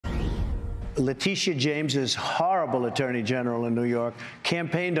Letitia James is horrible attorney general in New York,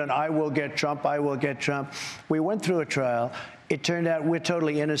 campaigned on I will get Trump, I will get Trump. We went through a trial. It turned out we're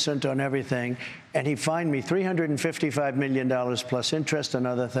totally innocent on everything. And he fined me $355 million plus interest and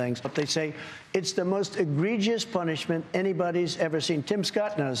other things. But they say it's the most egregious punishment anybody's ever seen. Tim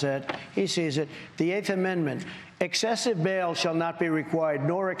Scott knows that. He sees it. The Eighth Amendment. Excessive bail shall not be required,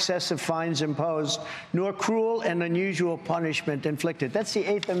 nor excessive fines imposed, nor cruel and unusual punishment inflicted. That's the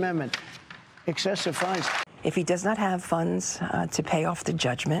Eighth Amendment. Excessive fines. If he does not have funds to pay off the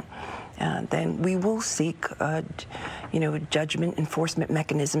judgment, then we will seek, judgment enforcement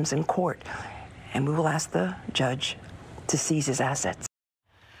mechanisms in court, and we will ask the judge to seize his assets.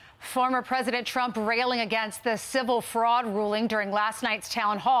 Former President Trump railing against the civil fraud ruling during last night's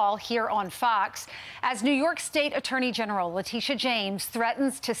town hall here on Fox, as New York State Attorney General Letitia James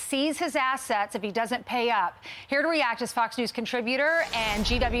threatens to seize his assets if he doesn't pay up. Here to react is Fox News contributor and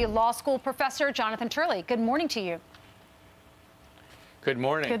GW Law School professor Jonathan Turley. Good morning to you. Good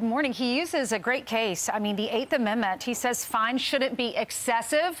morning. Good morning. He uses a great case. I mean, the Eighth Amendment, he says fines shouldn't be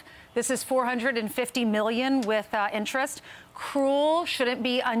excessive. This is $450 million with interest. Cruel shouldn't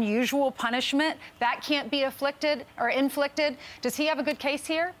be unusual punishment. That can't be afflicted or inflicted. Does he have a good case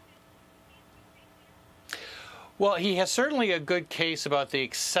here? Well, he has certainly a good case about the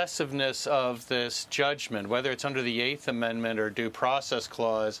excessiveness of this judgment, whether it's under the Eighth Amendment or due process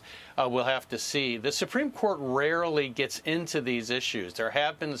clause. We'll have to see. The Supreme Court rarely gets into these issues. There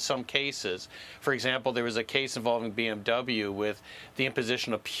have been some cases. For example, there was a case involving BMW with the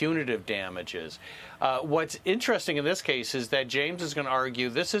imposition of punitive damages. What's interesting in this case is that James is going to argue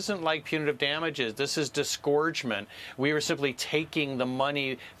this isn't like punitive damages. This is disgorgement. We were simply taking the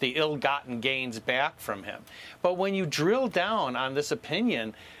money, the ill-gotten gains back from him. But when you drill down on this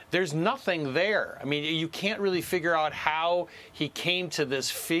opinion, there's nothing there. I mean, you can't really figure out how he came to this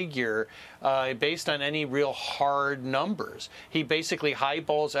figure based on any real hard numbers. He basically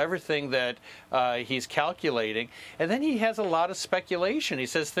highballs everything that he's calculating. And then he has a lot of speculation. He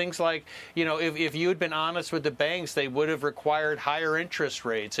says things like, you know, if you had been honest with the banks, they would have required higher interest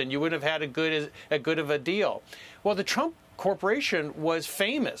rates and you would have had a good of a deal. Well, the Trump Corporation was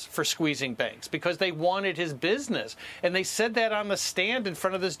famous for squeezing banks because they wanted his business. And they said that on the stand in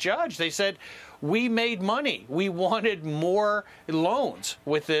front of this judge. They said, we made money. We wanted more loans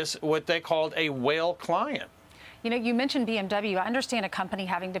with this, what they called a whale client. You know, you mentioned BMW. I understand a company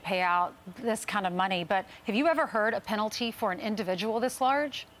having to pay out this kind of money, but have you ever heard a penalty for an individual this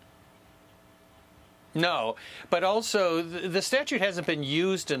large? No, but also the statute hasn't been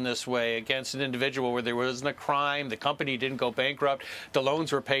used in this way against an individual where there wasn't a crime, the company didn't go bankrupt, the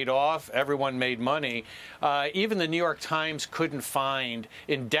loans were paid off, everyone made money. Even the New York Times couldn't find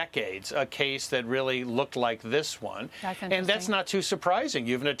in decades a case that really looked like this one. And that's not too surprising.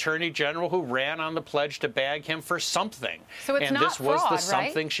 You have an attorney general who ran on the pledge to bag him for something. So it's and not this was fraud, the right?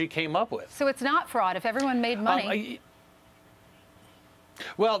 something she came up with. So it's not fraud if everyone made money.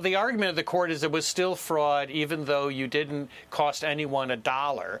 Well, the argument of the court is it was still fraud, even though you didn't cost anyone a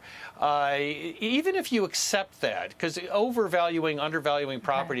dollar. Even if you accept that, because overvaluing, undervaluing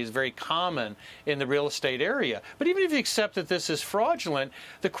property is very common in the real estate area. But even if you accept that this is fraudulent,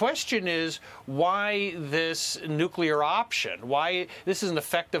 the question is why this nuclear option? Why this is an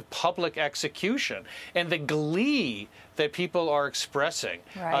effective public execution? And the glee that people are expressing,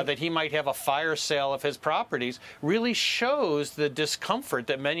 that he might have a fire sale of his properties, really shows the discomfort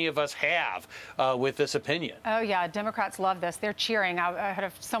that many of us have with this opinion. Oh, yeah. Democrats love this. They're cheering. I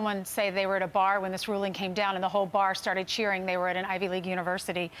heard someone say they were at a bar when this ruling came down, and the whole bar started cheering. They were at an Ivy League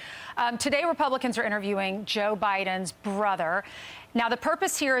university. Today, Republicans are interviewing Joe Biden's brother. Now, the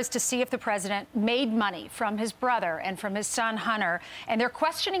purpose here is to see if the president made money from his brother and from his son, Hunter. And they're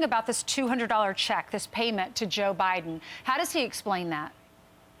questioning about this $200 check, this payment to Joe Biden. How does he explain that?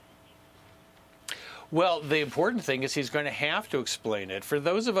 Well, the important thing is he's going to have to explain it. For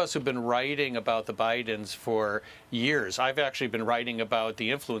those of us who've been writing about the Bidens for years, I've actually been writing about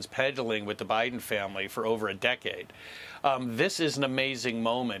the influence peddling with the Biden family for over a decade. This is an amazing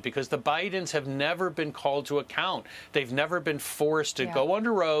moment because the Bidens have never been called to account. They've never been forced to go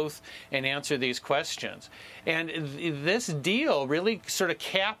under oath and answer these questions. And this deal really sort of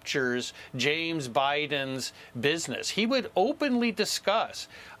captures James Biden's business. He would openly discuss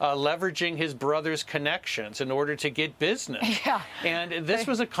leveraging his brother's connections connections in order to get business. Yeah. And this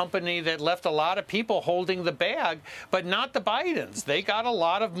was a company that left a lot of people holding the bag, but not the Bidens. They got a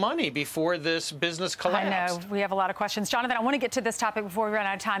lot of money before this business collapsed. I know. We have a lot of questions. Jonathan, I want to get to this topic before we run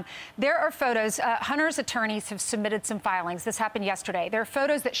out of time. There are photos. Hunter's attorneys have submitted some filings. This happened yesterday. There are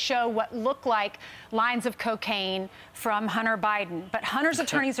photos that show what look like lines of cocaine from Hunter Biden. But Hunter's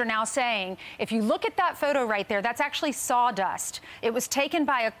attorneys are now saying, if you look at that photo right there, that's actually sawdust. It was taken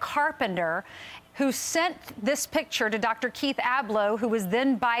by a carpenter who sent this picture to Dr. Keith Abloh, who was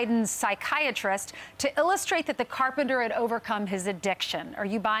then Biden's psychiatrist, to illustrate that the carpenter had overcome his addiction. Are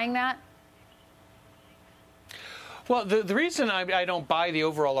you buying that? Well, the reason I don't buy the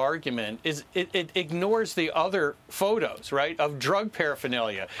overall argument is it ignores the other photos, right, of drug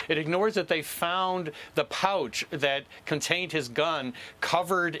paraphernalia. It ignores that they found the pouch that contained his gun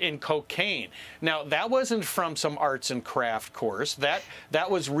covered in cocaine. Now, that wasn't from some arts and craft course. That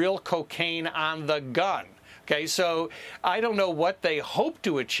was real cocaine on the gun. Okay, so I don't know what they hope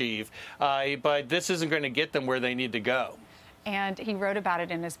to achieve, but this isn't going to get them where they need to go. And he wrote about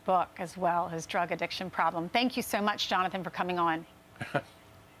it in his book as well, his drug addiction problem. Thank you so much, Jonathan, for coming on.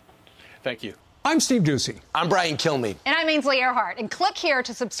 Thank you. I'm Steve Ducey. I'm Brian Kilmeade. And I'm Ainsley Earhart. And click here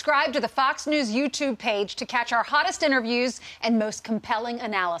to subscribe to the Fox News YouTube page to catch our hottest interviews and most compelling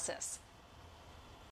analysis.